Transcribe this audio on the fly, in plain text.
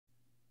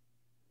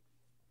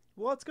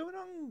What's going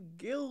on,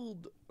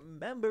 guild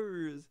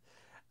members?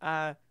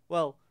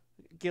 Well,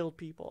 guild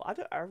people.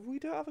 We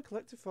don't have a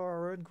collective for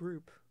our own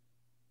group.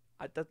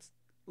 That's.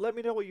 Let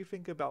me know what you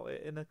think about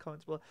it in the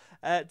comments below.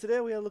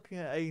 Today we are looking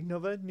at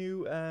another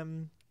new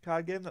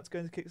card game that's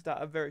going to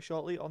kickstart very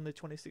shortly on the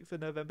 26th of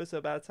November.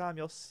 So by the time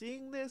you're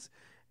seeing this,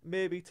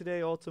 maybe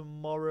today or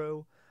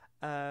tomorrow,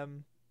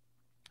 um,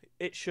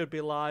 it should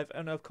be live,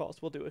 and of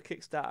course we'll do a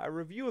Kickstarter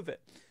review of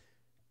it.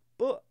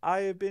 But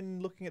I have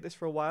been looking at this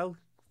for a while.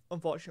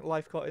 Unfortunately,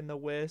 life got in the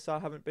way, so I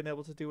haven't been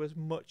able to do as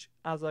much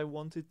as I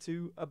wanted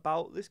to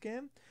about this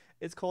game.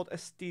 It's called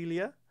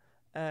Estelia,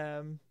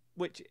 and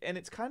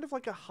it's kind of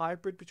like a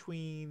hybrid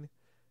between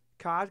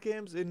card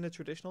games in the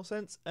traditional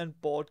sense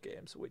and board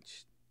games,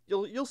 which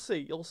you'll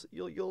see,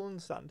 you'll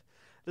understand.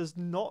 There's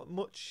not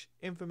much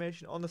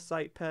information on the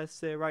site per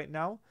se right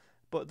now,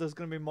 but there's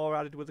going to be more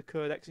added with the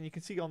codex, and you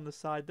can see on the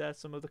side there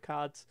some of the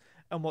cards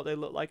and what they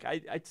look like.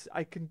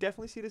 I can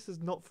definitely see this as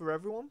not for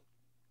everyone,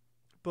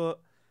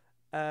 but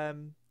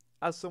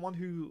as someone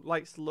who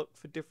likes to look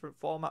for different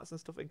formats and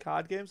stuff in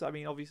card games, I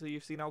mean, obviously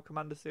you've seen our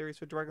Commander series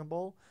for Dragon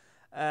Ball.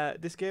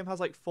 This game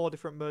has like 4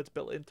 different modes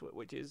built into it,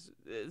 which is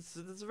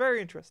it's very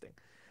interesting.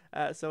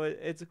 So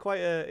it's quite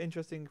an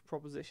interesting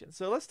proposition.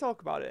 So let's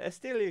talk about it.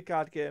 Estelia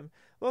card game.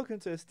 Welcome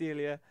to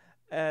Estelia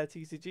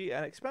TCG,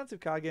 an expansive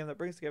card game that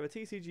brings together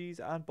TCGs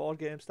and board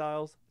game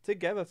styles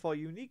together for a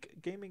unique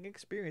gaming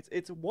experience.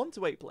 It's 1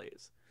 to 8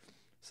 players.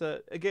 So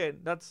again,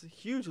 that's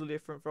hugely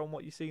different from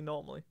what you see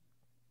normally.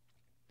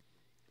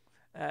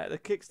 The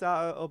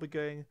Kickstarter will be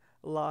going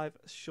live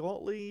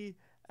shortly.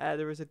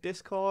 There is a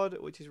Discord,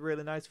 which is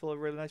really nice, full of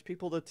really nice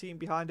people. The team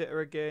behind it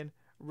are, again,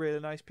 really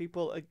nice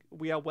people.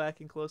 We are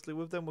working closely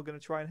with them. We're going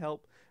to try and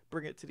help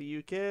bring it to the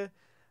UK,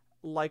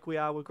 like we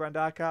are with Grand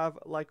Archive,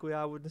 like we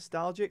are with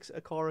NOSTALGIX.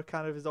 AKORA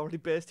kind of is already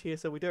based here,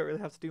 so we don't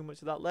really have to do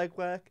much of that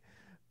legwork.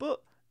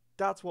 But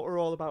that's what we're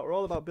all about. We're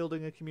all about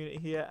building a community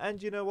here.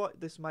 And you know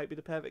what? This might be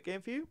the perfect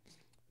game for you.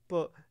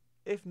 But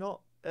if not,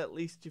 at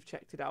least you've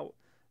checked it out.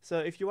 So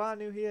if you are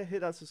new here,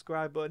 hit that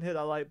subscribe button, hit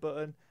that like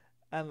button,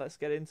 and let's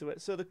get into it.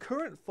 So the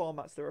current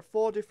formats, there are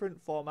 4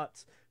 different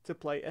formats to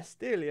play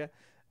Estelia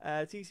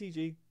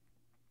TCG,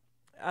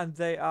 and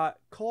they are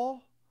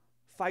Core,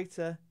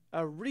 Fighter,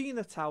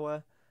 Arena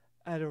Tower,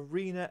 and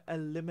Arena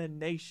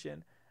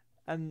Elimination.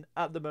 And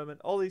at the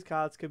moment, all these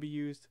cards can be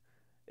used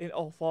in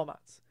all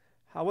formats.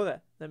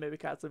 However, there may be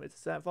cards limited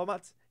to certain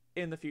formats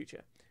in the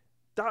future.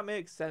 That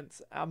makes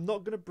sense. I'm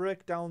not going to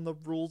break down the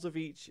rules of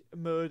each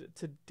mode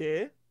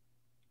today,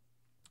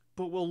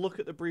 but we'll look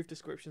at the brief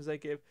descriptions they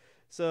give.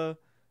 So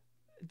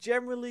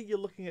generally you're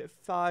looking at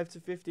 5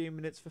 to 15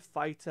 minutes for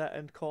Fighter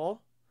and Core,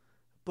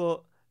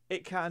 but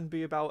it can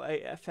be about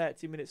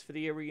 30 minutes for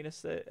the arena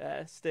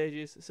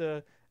stages.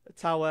 So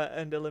Tower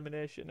and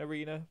Elimination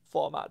arena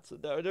formats,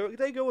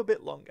 they go a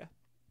bit longer,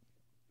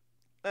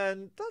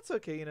 and that's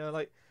okay, you know.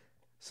 Like,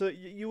 so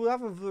you will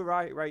have a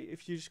variety, right?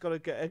 If you just got to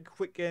get a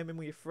quick game in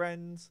with your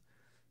friends,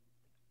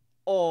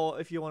 or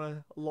if you want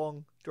a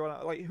long drawn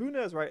out, like, who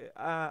knows, right?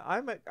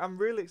 I'm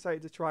really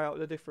excited to try out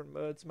the different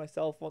modes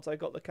myself once I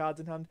got the cards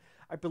in hand.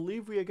 I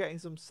believe we are getting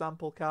some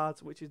sample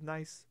cards, which is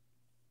nice.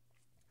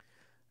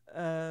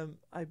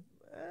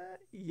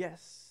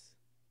 Yes.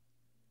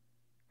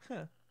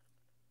 Huh.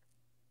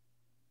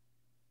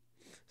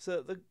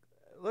 So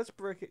let's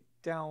break it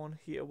down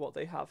here. What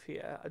they have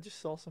here. I just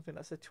saw something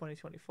that said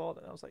 2024,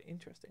 and I was like,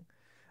 interesting.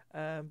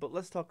 But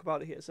let's talk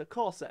about it here. So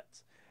core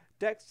sets.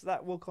 Decks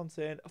that will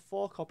contain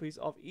 4 copies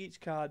of each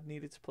card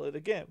needed to play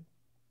the game,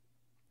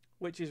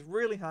 which is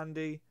really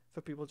handy for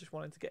people just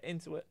wanting to get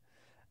into it.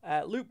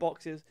 Loot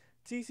boxes,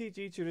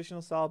 TCG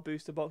traditional style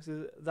booster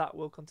boxes that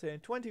will contain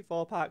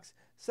 24 packs,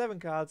 7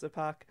 cards a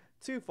pack,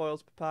 2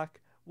 foils per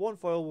pack. 1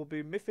 foil will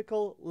be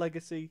mythical,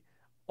 legacy,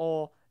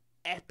 or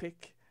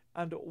epic,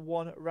 and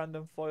 1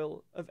 random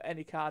foil of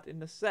any card in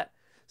the set.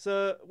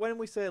 So when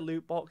we say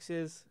loot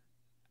boxes,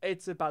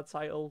 it's a bad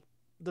title.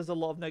 There's a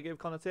lot of negative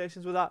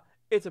connotations with that.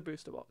 It's a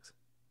booster box.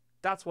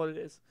 That's what it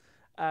is.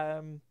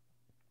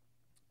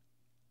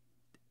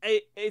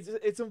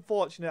 It's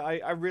unfortunate.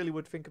 I really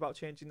would think about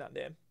changing that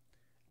name.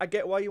 I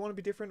get why you want to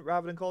be different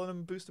rather than calling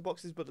them booster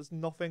boxes, but there's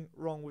nothing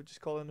wrong with just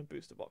calling them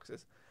booster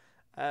boxes.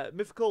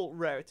 Mythical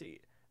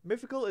rarity.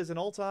 Mythical is an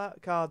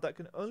alt-art card that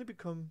can only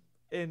become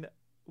in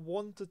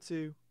 1 to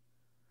 2.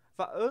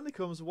 That only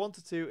comes 1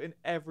 to 2 in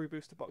every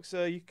booster box.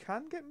 So you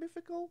can get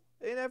mythical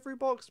in every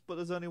box, but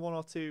there's only 1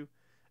 or 2,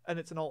 and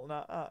it's an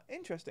alternate art.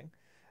 Interesting.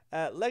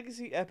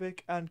 Legacy,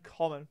 epic, and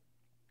common.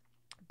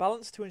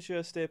 Balanced to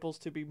ensure staples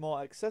to be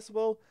more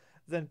accessible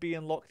than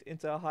being locked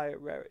into a higher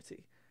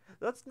rarity.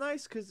 That's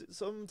nice because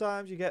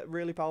sometimes you get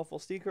really powerful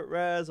secret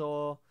rares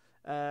or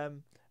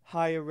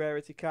higher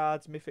rarity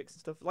cards, mythics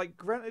and stuff. Like,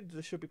 granted,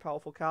 there should be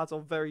powerful cards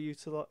or very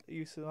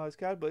utilized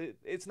cards, but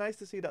it's nice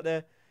to see that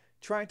they're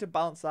trying to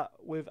balance that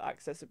with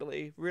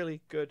accessibility.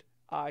 Really good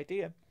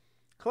idea.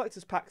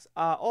 Collector's packs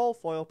are all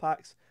foil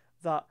packs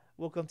that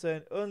will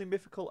contain only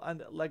mythical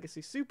and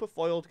legacy super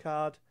foiled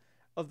card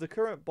of the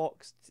current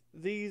box.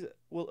 These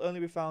will only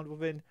be found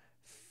within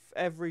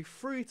every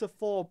 3 to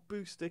 4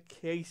 booster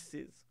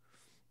cases.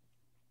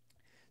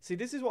 See,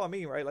 this is what I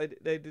mean, right? Like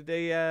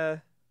they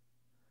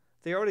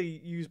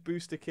already use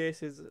booster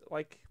cases,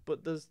 like,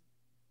 but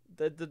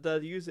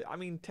they're using. I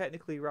mean,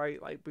 technically,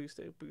 right? Like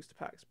booster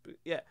packs,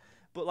 yeah,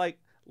 but like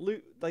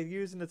loot, like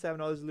using the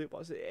terminology loot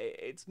boxes,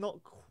 it's not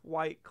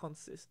quite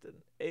consistent.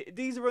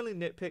 These are only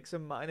nitpicks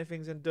and minor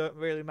things and don't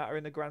really matter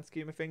in the grand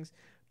scheme of things.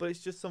 But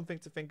it's just something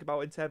to think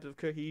about in terms of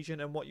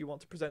cohesion and what you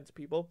want to present to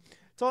people.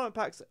 Tournament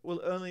packs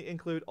will only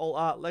include all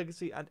art,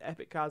 legacy, and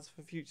epic cards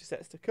for future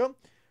sets to come.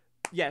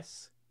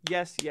 Yes,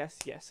 yes, yes,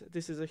 yes.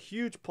 This is a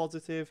huge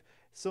positive.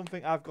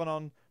 Something I've gone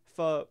on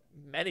for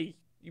many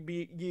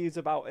years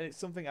about, and it's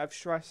something I've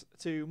stressed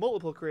to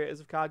multiple creators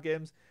of card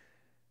games.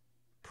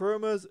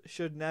 Promos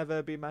should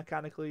never be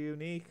mechanically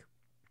unique.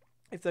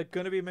 If they're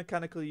going to be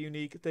mechanically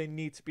unique, they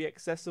need to be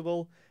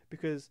accessible,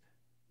 because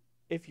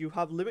if you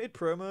have limited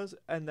promos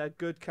and they're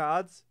good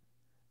cards,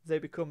 they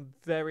become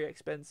very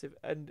expensive.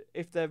 And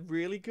if they're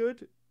really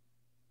good,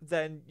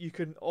 then you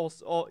can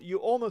also, or you're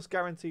almost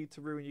guaranteed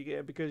to ruin your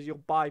game, because you'll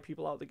buy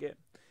people out of the game.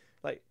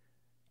 Like,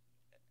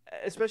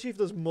 especially if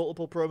there's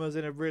multiple promos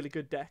in a really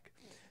good deck.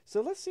 So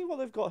let's see what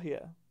they've got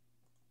here.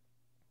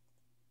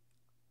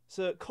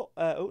 So,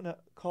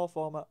 core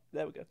format.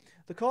 There we go.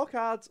 The core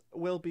cards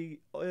will be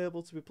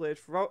able to be played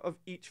throughout of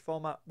each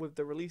format with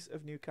the release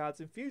of new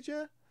cards in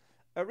future.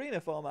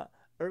 Arena format.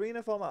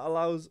 Arena format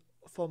allows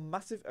for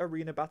massive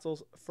arena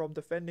battles from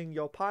defending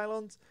your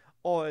pylons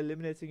or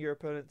eliminating your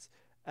opponent's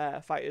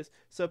fighters.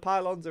 So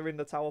pylons are in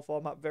the tower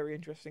format. Very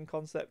interesting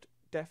concept.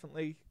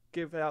 Definitely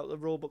give out the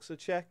rulebooks a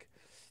check.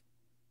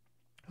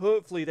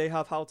 Hopefully they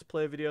have how to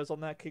play videos on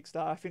their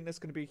Kickstarter. I think that's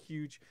going to be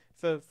huge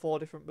for 4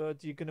 different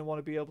modes. You're going to want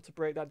to be able to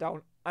break that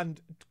down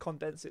and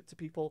condense it to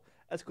people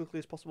as quickly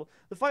as possible.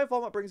 The fighter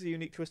format brings a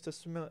unique twist to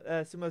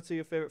similar to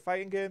your favourite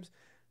fighting games.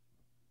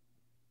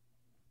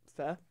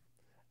 Fair.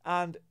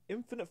 And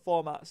infinite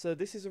format. So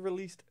this is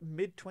released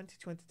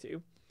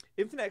mid-2022.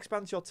 Infinite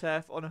expands your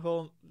turf on a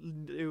whole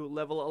new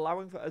level,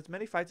 allowing for as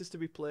many fighters to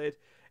be played,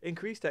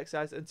 increased deck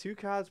size, and 2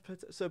 cards per...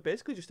 So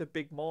basically just a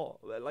big more.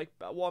 Like,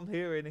 one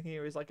here and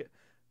here is like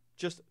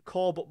just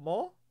core but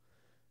more.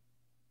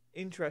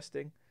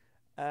 Interesting.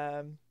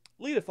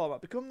 Leader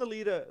format. Become the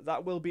leader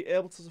that will be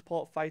able to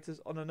support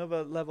fighters on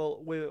another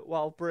level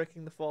while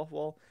breaking the 4th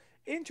wall.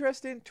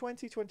 Interesting.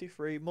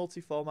 2023.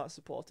 Multi-format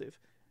supportive.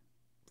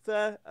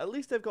 Fair. At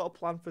least they've got a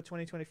plan for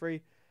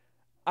 2023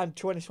 and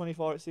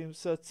 2024, it seems.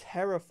 So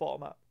terror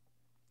format.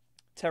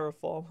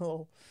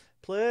 Terraform.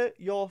 Play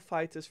your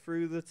fighters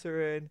through the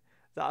terrain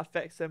that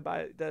affects them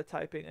by their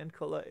typing and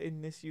color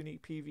in this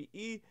unique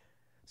PvE.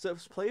 So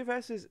it's play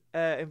versus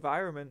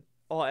environment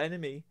or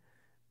enemy.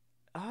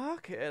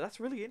 Okay, that's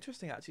really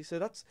interesting actually. So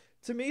that's,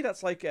 to me,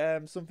 that's like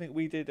something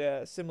we did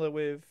similar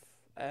with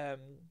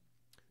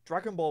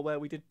Dragon Ball, where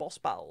we did boss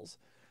battles.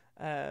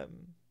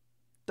 That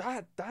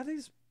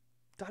is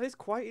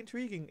quite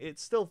intriguing.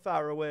 It's still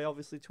far away,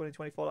 obviously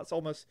 2024. That's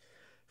almost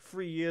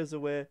 3 years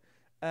away.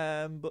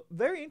 But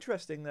very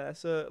interesting there.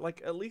 So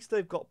like, at least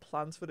they've got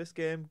plans for this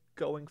game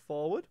going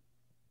forward.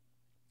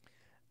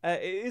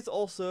 It is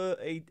also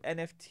a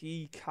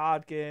NFT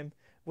card game,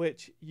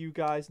 which you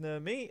guys know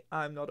me.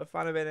 I'm not a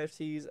fan of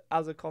NFTs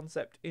as a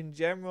concept in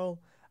general.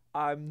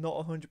 I'm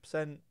not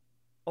 100%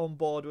 on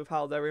board with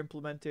how they're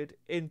implemented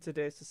in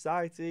today's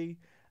society.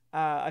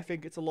 I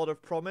think it's a lot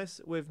of promise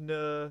with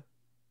no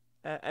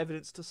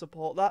evidence to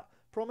support that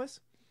promise.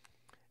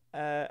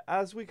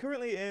 As we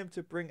currently aim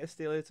to bring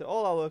Estelia to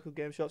all our local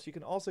game shops, you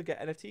can also get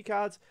NFT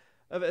cards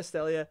of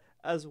Estelia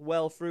as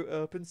well through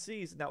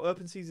OpenSeas. Now,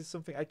 OpenSeas is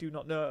something I do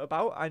not know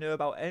about. I know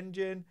about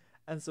Engine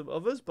and some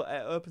others, but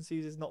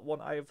OpenSeas is not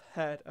one I have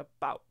heard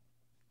about.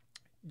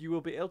 You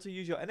will be able to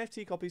use your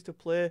NFT copies to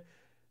play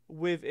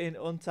within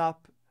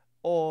Untap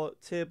or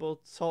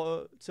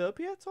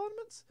Tabletopia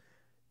tournaments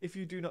if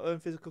you do not own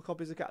physical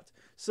copies of cards.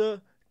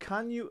 So,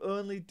 can you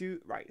only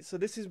do... Right, so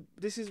this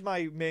is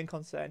my main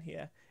concern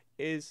here,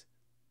 is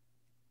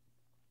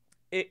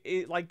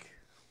it like...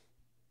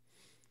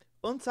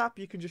 Untap,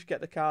 you can just get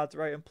the cards,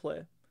 right, and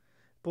play.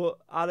 But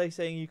are they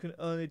saying you can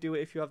only do it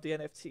if you have the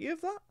NFT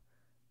of that?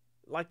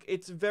 Like,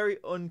 it's very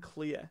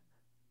unclear.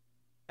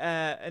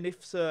 And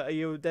if so, are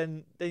you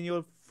then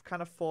you're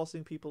kind of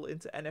forcing people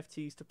into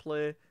NFTs to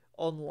play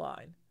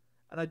online.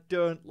 And I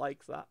don't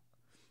like that.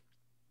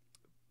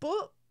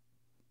 But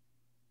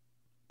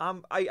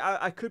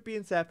I could be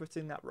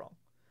interpreting that wrong.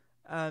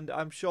 And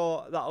I'm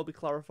sure that'll be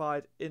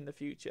clarified in the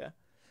future.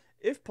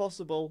 If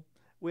possible,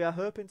 we are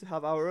hoping to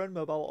have our own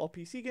mobile or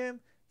PC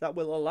game that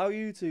will allow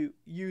you to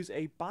use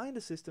a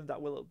binder system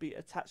that will be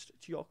attached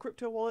to your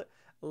crypto wallet,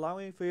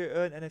 allowing for your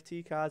own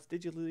NFT cards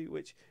digitally,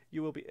 which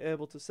you will be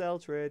able to sell,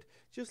 trade,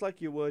 just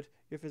like you would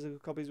your physical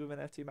copies with an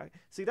NFT mag.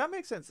 See, that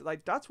makes sense.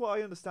 Like, that's what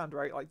I understand,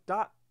 right? Like,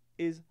 that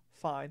is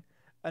fine.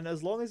 And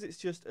as long as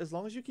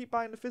you keep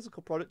buying the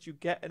physical product, you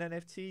get an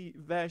NFT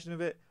version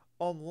of it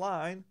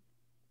online,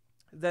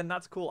 then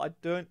that's cool. I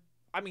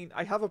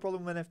have a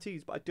problem with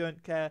NFTs, but I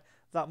don't care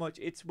that much.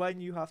 It's when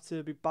you have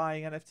to be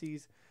buying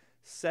NFTs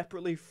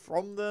separately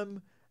from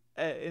them,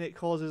 and it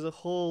causes a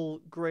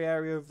whole grey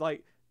area of,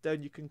 like,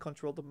 then you can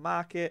control the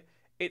market.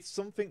 it's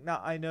something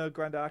that I know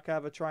Grand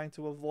Archive are trying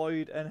to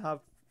avoid, and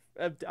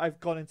I've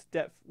gone into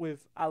depth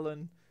with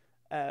Alan,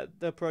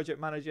 the project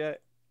manager,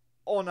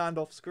 on and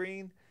off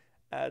screen,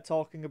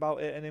 talking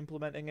about it and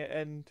implementing it.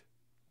 And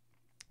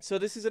so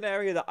this is an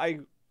area that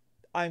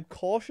I'm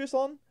cautious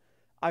on.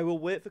 I will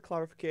wait for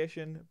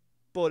clarification,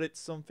 but it's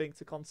something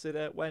to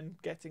consider when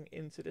getting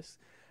into this.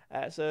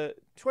 So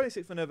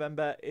 26th of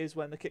November is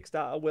when the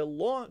Kickstarter will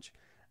launch,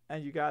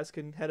 and you guys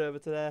can head over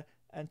to there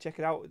and check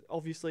it out.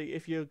 Obviously,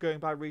 if you're going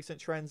by recent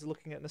trends,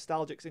 looking at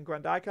NOSTALGIX and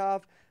Grand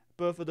Archive,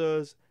 both of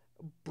those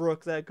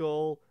broke their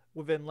goal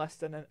within less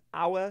than an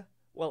hour.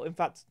 Well, in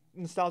fact,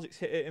 NOSTALGIX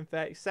hit it in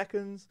 30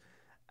 seconds.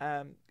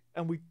 And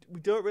we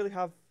don't really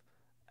have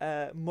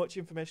much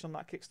information on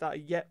that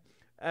Kickstarter yet.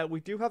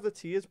 We do have the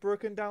tiers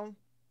broken down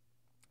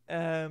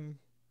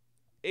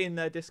in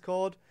their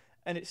Discord,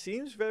 and it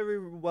seems very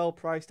well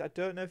priced. I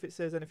don't know if it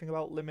says anything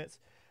about limits,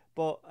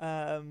 but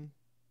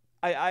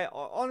I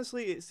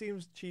honestly, it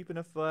seems cheap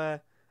enough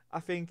where I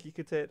think you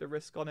could take the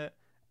risk on it.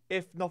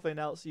 If nothing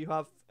else, you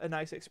have a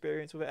nice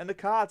experience with it. And the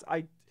cards,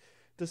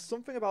 there's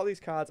something about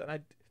these cards,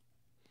 and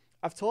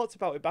I've talked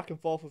about it back and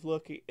forth with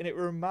Loki, and it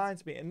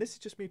reminds me, and this is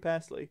just me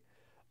personally,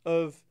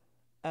 of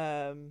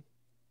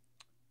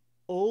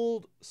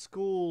old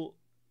school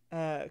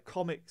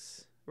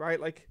comics,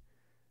 right? Like,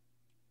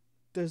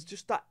 there's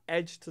just that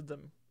edge to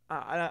them.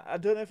 I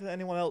don't know if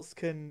anyone else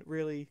can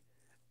really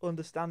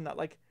understand that.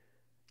 Like,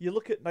 you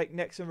look at like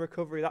Next and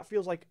Recovery, that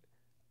feels like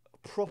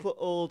proper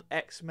old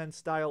X-Men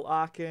style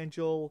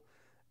Archangel.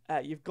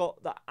 You've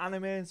got that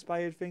anime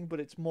inspired thing, but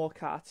it's more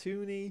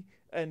cartoony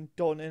and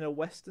done in a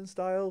Western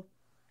style.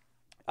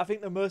 I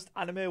think the most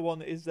anime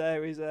one is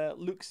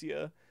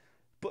Luxia,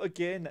 but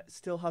again, it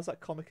still has that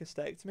comic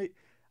aesthetic to me.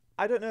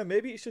 I don't know,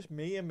 maybe it's just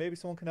me, and maybe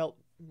someone can help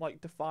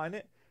like define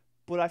it,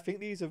 but I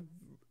think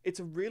it's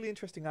a really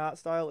interesting art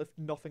style, if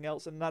nothing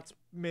else, and that's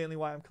mainly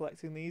why I'm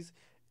collecting these,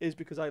 is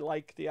because I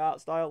like the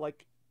art style.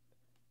 Like,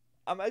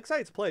 I'm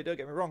excited to play it, don't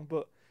get me wrong,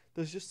 but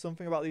there's just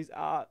something about these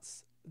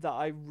arts that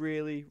I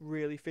really,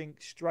 really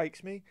think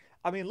strikes me.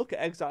 I mean, look at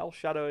Exile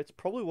Shadow. It's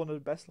probably one of the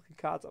best looking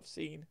cards I've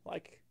seen.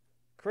 Like,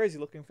 crazy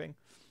looking thing.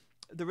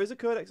 There is a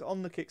codex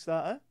on the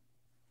Kickstarter,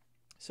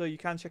 so you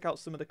can check out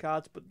some of the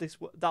cards, but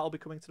that'll be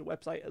coming to the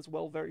website as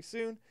well very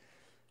soon.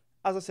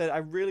 As I said, I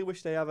really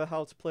wish they have a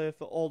how to play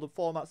for all the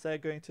formats they're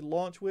going to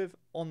launch with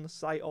on the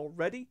site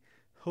already.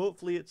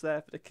 Hopefully it's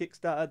there for the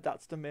Kickstarter.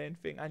 That's the main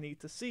thing I need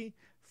to see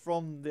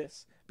from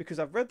this, because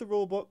I've read the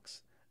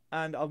rulebooks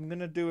and I'm going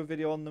to do a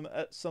video on them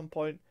at some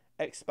point,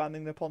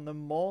 expanding upon them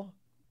more.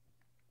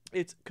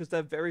 It's because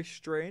they're very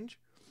strange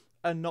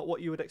and not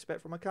what you would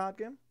expect from a card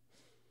game.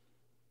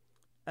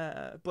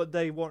 But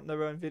they want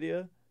their own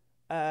video.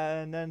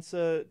 And then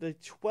so the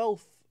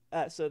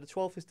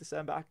 12th is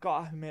December.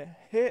 I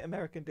hate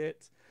American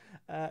dates.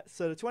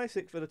 So the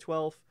 26th for the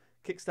 12th,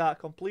 Kickstarter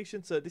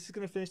completion. So this is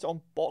going to finish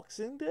on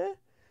Boxing Day.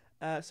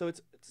 So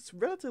it's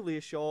relatively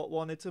a short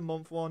one. It's a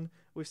month one.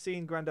 We've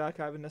seen Grand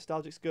Archive and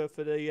NOSTALGIX go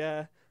for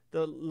the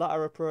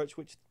latter approach,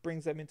 which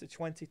brings them into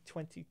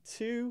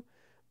 2022.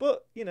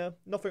 But, you know,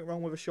 nothing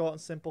wrong with a short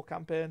and simple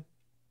campaign.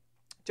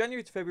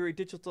 January to February,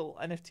 digital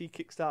NFT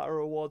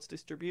Kickstarter awards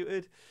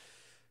distributed.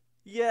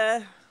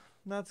 Yeah,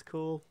 that's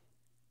cool.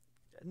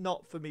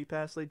 Not for me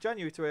personally.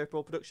 January to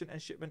April, production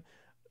and shipment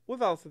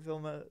without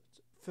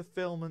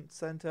fulfillment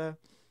center.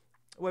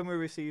 When we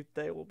receive,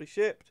 they will be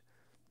shipped.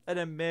 And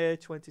then May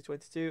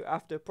 2022,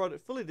 after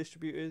product fully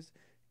distributed,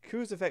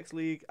 Cruise Effects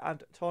League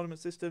and tournament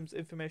systems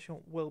information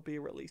will be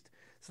released.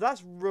 So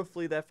that's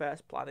roughly their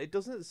first plan. It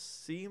doesn't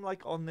seem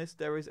like on this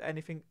there is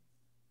anything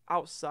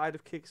outside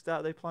of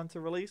Kickstarter they plan to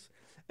release.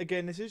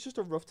 Again, this is just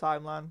a rough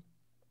timeline,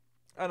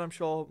 and I'm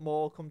sure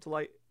more will come to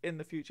light in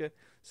the future.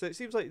 So it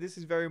seems like this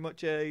is very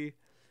much a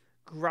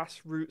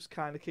grassroots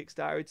kind of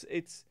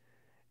Kickstarter.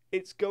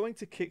 It's going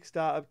to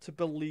Kickstarter to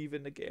believe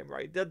in the game,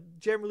 right? That's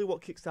generally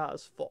what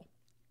Kickstarter's for,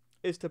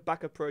 is to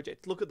back a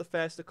project. Look at the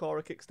first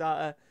AKORA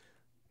Kickstarter.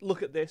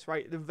 Look at this,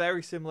 right? They're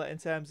very similar in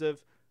terms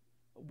of,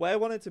 we're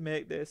wanting to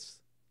make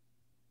this,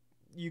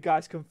 you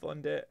guys can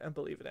fund it and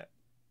believe in it.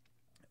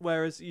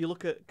 Whereas you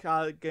look at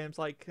card games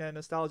like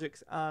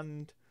NOSTALGIX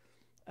and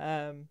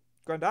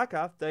Grand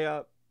Archive, they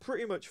are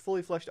pretty much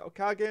fully fleshed out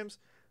card games.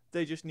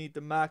 They just need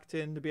the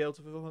marketing to be able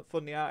to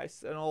fund the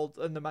artists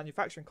and the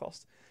manufacturing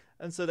costs.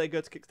 And so they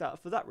go to Kickstarter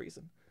for that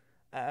reason.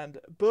 And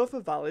both are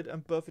valid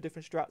and both are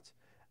different strats.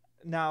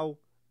 Now,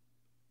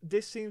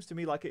 this seems to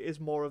me like it is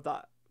more of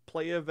that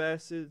player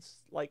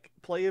versus like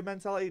player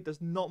mentality.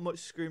 There's not much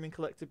screaming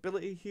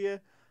collectability here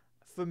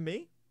for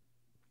me.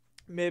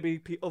 Maybe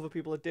other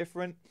people are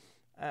different.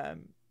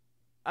 And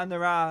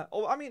there are,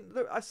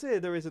 I say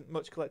there isn't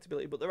much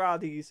collectability, but there are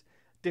these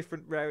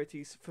different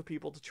rarities for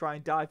people to try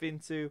and dive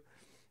into.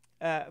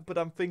 But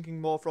I'm thinking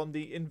more from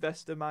the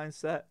investor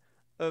mindset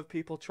of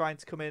people trying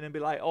to come in and be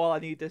like, oh, I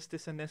need this,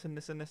 this, and this, and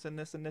this, and this, and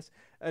this, and this,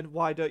 and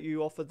why don't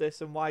you offer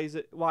this, and why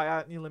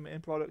aren't you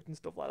limiting product and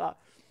stuff like that.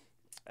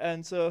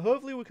 And so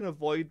hopefully we can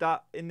avoid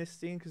that in this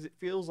scene, because it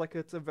feels like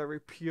it's a very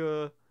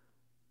pure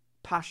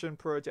passion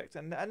project,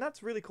 and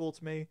that's really cool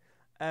to me.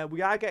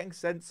 We are getting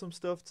sent some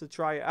stuff to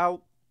try it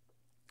out.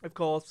 Of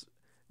course,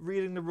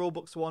 reading the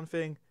rulebook's one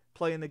thing,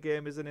 playing the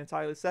game is an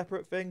entirely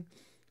separate thing.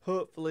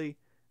 Hopefully,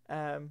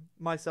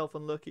 myself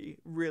and Lucky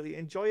really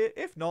enjoy it.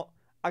 If not,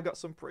 I got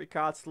some pretty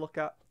cards to look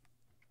at.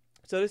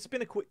 So this has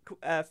been a quick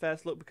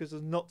first look because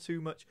there's not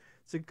too much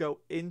to go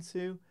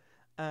into.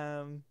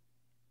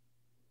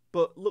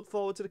 But look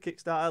forward to the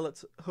Kickstarter.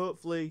 Let's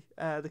hopefully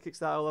the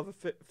Kickstarter will have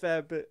a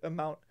fair bit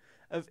amount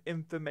of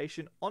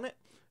information on it.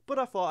 But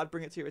I thought I'd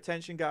bring it to your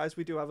attention, guys.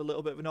 We do have a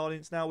little bit of an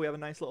audience now. We have a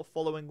nice little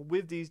following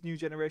with these new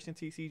generation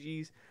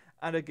TCGs.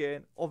 And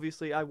again,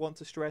 obviously, I want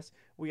to stress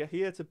we are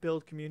here to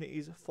build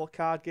communities for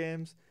card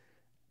games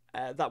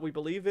that we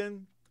believe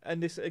in.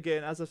 And this,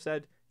 again, as I've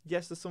said,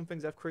 yes, there's some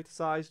things I've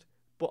criticised,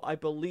 but I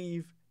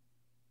believe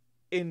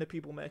in the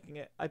people making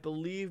it. I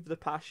believe the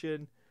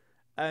passion,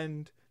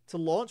 and to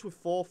launch with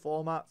 4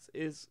 formats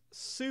is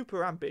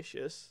super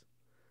ambitious,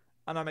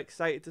 and I'm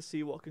excited to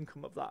see what can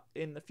come of that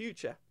in the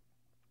future.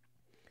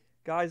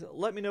 Guys,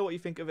 let me know what you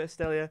think of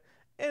Estelia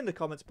in the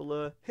comments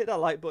below. Hit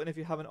that like button if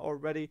you haven't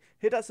already.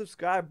 Hit that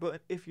subscribe button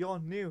if you're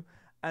new,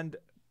 and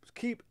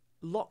keep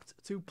locked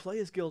to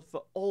Players Guild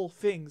for all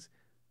things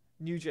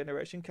new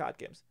generation card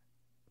games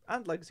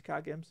and legacy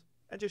card games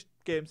and just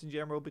games in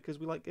general because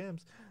we like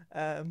games.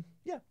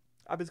 Yeah,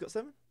 I've been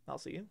Scott7. I'll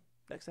see you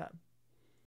next time.